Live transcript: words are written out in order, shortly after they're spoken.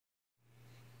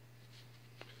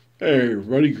Hey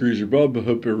everybody, Greaser Bob. I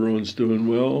hope everyone's doing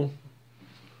well.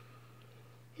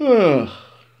 Ah,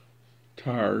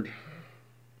 tired.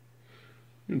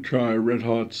 I'm gonna try Red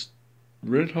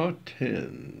Hot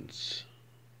 10s.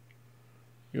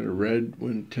 Got a red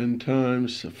win 10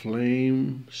 times, a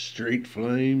flame, straight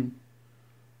flame,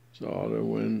 it's auto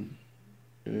win,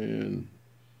 and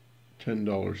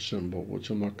 $10 symbol,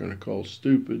 which I'm not gonna call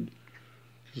stupid,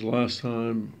 because last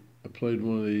time I played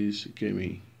one of these, it gave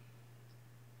me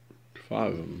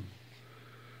 5 of them.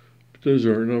 But those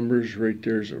are our numbers. Right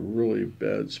there's a really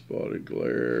bad spotted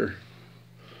glare.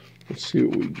 Let's see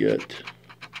what we get.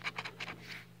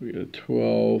 We got a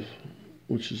 12,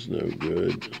 which is no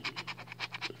good.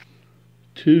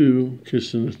 2,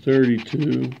 kissing a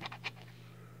 32.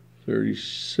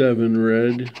 37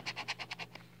 red.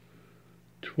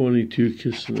 22,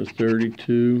 kissing a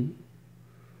 32.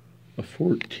 A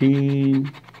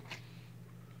 14.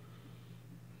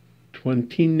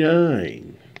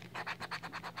 29.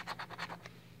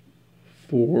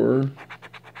 4.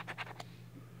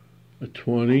 A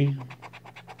 20.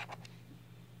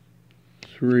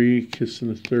 3, kissing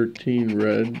a 13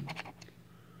 red.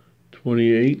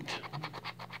 28.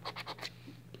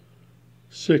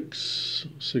 6.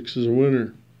 6 is a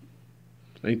winner.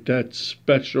 Ain't that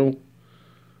special?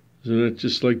 Isn't it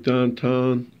just like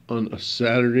downtown on a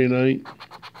Saturday night?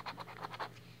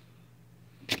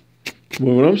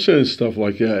 Well, when I'm saying stuff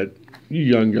like that, you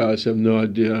young guys have no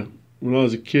idea. When I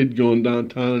was a kid going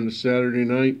downtown on a Saturday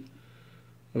night,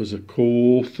 it was a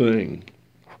cool thing.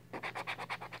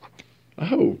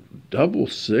 Oh, double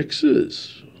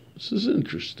sixes. This is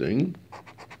interesting.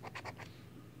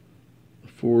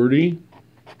 40.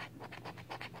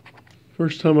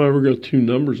 First time I ever got 2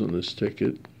 numbers on this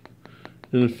ticket.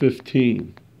 And a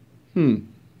 15.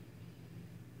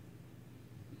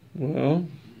 Well.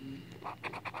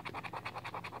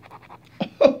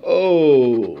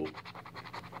 Oh.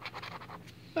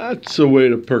 That's a way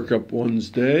to perk up one's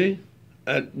day.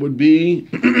 That would be,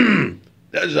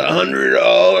 that's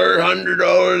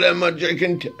 $100, that much I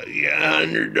can tell you,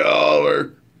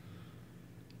 $100.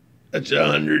 That's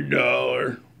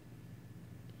 $100.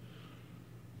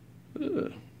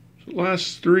 The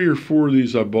last 3 or 4 of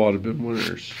these I bought have been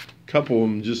winners. A couple of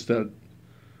them just that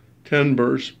 10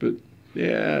 burst, but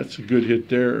yeah, it's a good hit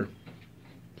there.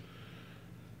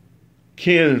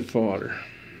 Cannon fodder.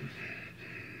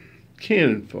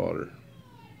 Cannon fodder.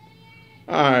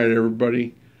 All right,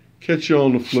 everybody. Catch you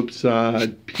on the flip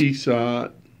side. Peace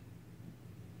out.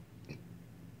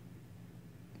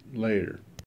 Later.